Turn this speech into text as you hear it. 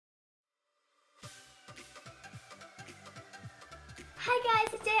Hi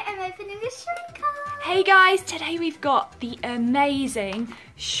guys, today I'm opening the SHRINKLES. Hey guys, today we've got the amazing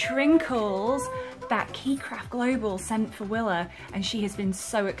SHRINKLES that KeyCraft Global sent for Willa, and she has been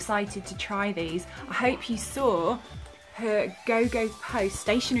so excited to try these. I hope you saw her Go-Go Post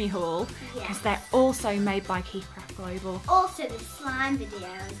stationery haul, because they're also made by KeyCraft Global. Also the slime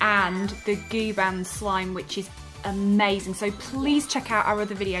videos. And the Goo Band slime, which is amazing. So please check out our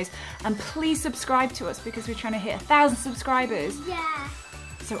other videos and please subscribe to us because we're trying to hit 1,000 subscribers. Yeah.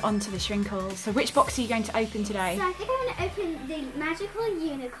 So on to the SHRINKLES. So which box are you going to open today? So I think I'm going to open the magical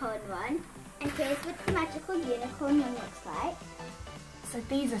unicorn one. And here's what the magical unicorn one looks like. So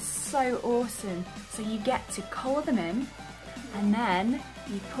these are so awesome. So you get to colour them in and then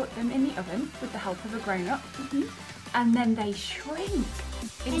you put them in the oven with the help of a grown-up. And then they shrink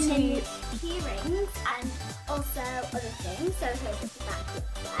into... And then the earrings and also other things. So here's what the back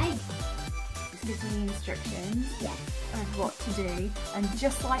looks like. This gives you the instructions of what to do. And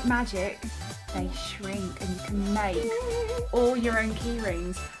just like magic, they shrink and you can make all your own key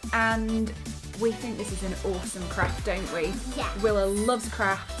rings. And we think this is an awesome craft, don't we? Yeah. Willa loves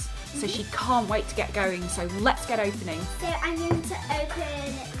crafts, so she can't wait to get going. So let's get opening. So I'm going to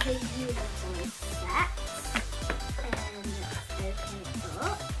open the unicorn set.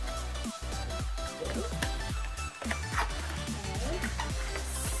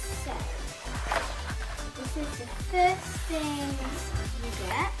 First things you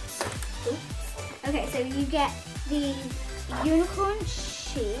get. Oops. Okay, so you get the unicorn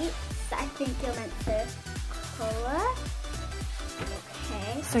sheets that I think you're meant to colour.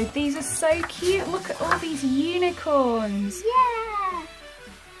 Okay. So these are so cute. Look at all these unicorns. Yeah.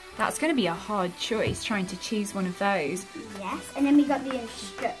 That's going to be a hard choice trying to choose one of those. Yes, and then we got the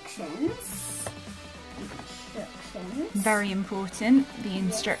instructions. Very important, the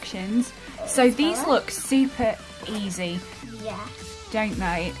instructions. So these look super easy, don't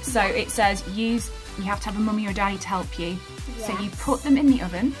they? So it says you have to have a mummy or daddy to help you. Yes. So you put them in the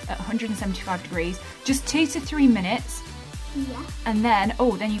oven at 175 degrees, just 2 to 3 minutes. Yeah. And then,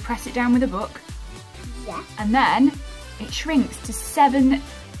 then you press it down with a book. Yeah. And then it shrinks to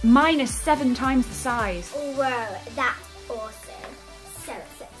minus 7 times the size. Whoa, that's awesome. So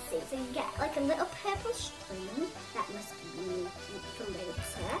sexy. So you get like a little purple string. That must be for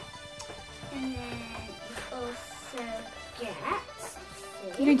later. And then you also get...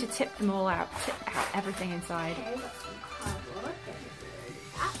 You're going to tip them all out. Tip out everything inside. Okay, got some cardboard.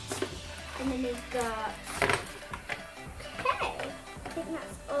 That. And then we've got... Okay. I think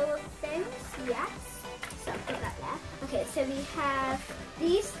that's all of the things. Yes. So I'll put that there. Okay, so we have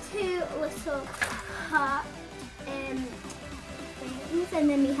these two little heart things, and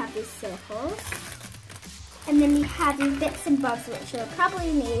then we have these circles. And then we have these bits and bobs which you'll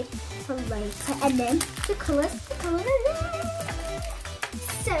probably need for later. And then the colours.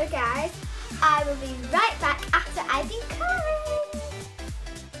 So guys, I will be right back after I've been colouring.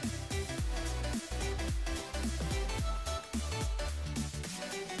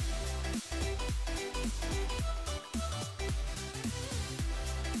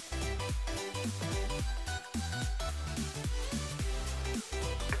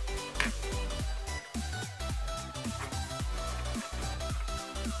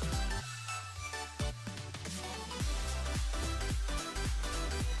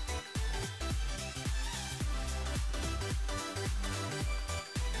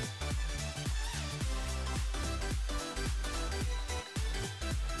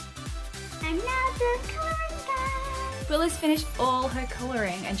 I'm now done colouring, guys. Willa's finished all her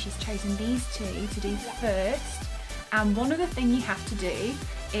colouring and she's chosen these two to do first. And one other thing you have to do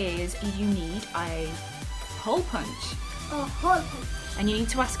is you need a hole punch. A hole punch. And you need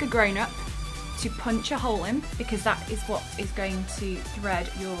to ask a grown-up to punch a hole in, because that is what is going to thread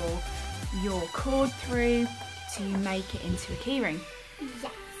your cord through to make it into a keyring.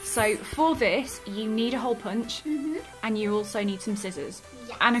 Yes. So for this, you need a hole punch, and you also need some scissors,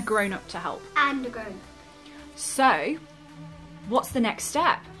 and a grown-up to help. And a grown-up. So, what's the next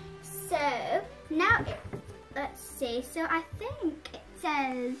step? So, now, let's see, so I think it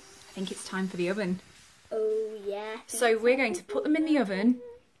says... I think it's time for the oven. Oh, yeah. So we're going to put them in the oven,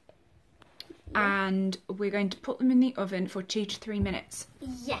 and we're going to put them in the oven for 2 to 3 minutes.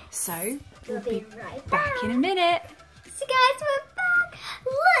 Yes. So, we'll be right back in a minute. So guys, we're back.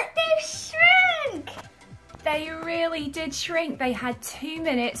 Look, they've shrunk. They really did shrink. They had 2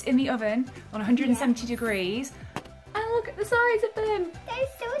 minutes in the oven on 170 degrees. And look at the size of them. They're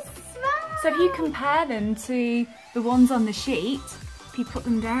so small. So if you compare them to the ones on the sheet, if you put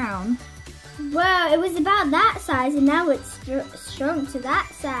them down. Wow, it was about that size and now it's shrunk to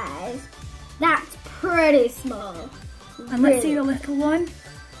that size. That's pretty small. And let's see the little one.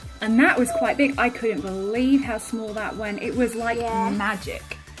 And that was quite big. I couldn't believe how small that went. It was like magic.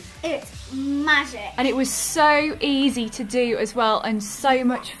 It's magic. And it was so easy to do as well, and so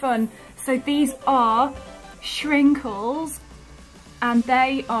much fun. So these are SHRINKLES, and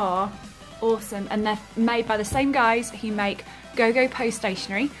they are awesome. And they're made by the same guys who make Go-Go Post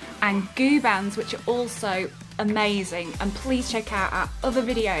Stationery and Goo Bands, which are also amazing. And please check out our other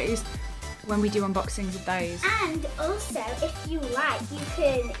videos when we do unboxings of those. And also, if you like, you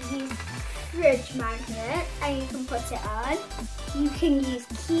can use fridge magnets and you can put it on. You can use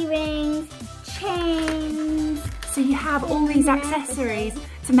key rings, chains. So you have all these accessories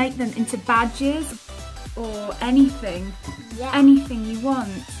to make them into badges or anything, anything you want.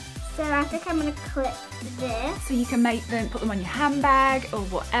 So I think I'm going to clip this. So you can make them, put them on your handbag or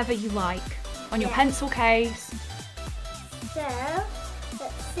whatever you like, on your pencil case. So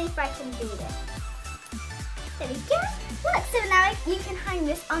let's see if I can do this. There we go. Look, so now you can hang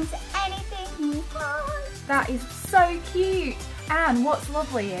this onto anything you want. That is so cute. And what's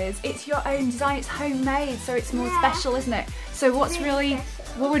lovely is it's your own design, it's homemade, so it's more special, isn't it? So what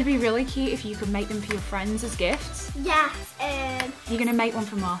would be really cute if you could make them for your friends as gifts? Yes. You're going to make one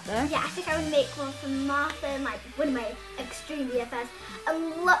for Martha? Yeah, I think I would make one for Martha, one of my extreme BFFs,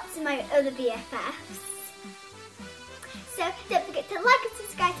 and lots of my other BFFs. So don't forget to like and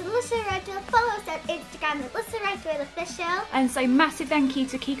subscribe to Little SHRINKLES, follow us on Instagram at Little SHRINKLES Official. And so massive thank you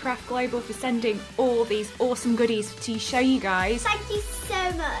to KeyCraft Global for sending all these awesome goodies to show you guys. Thank you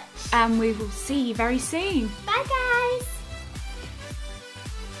so much. And we will see you very soon. Bye guys.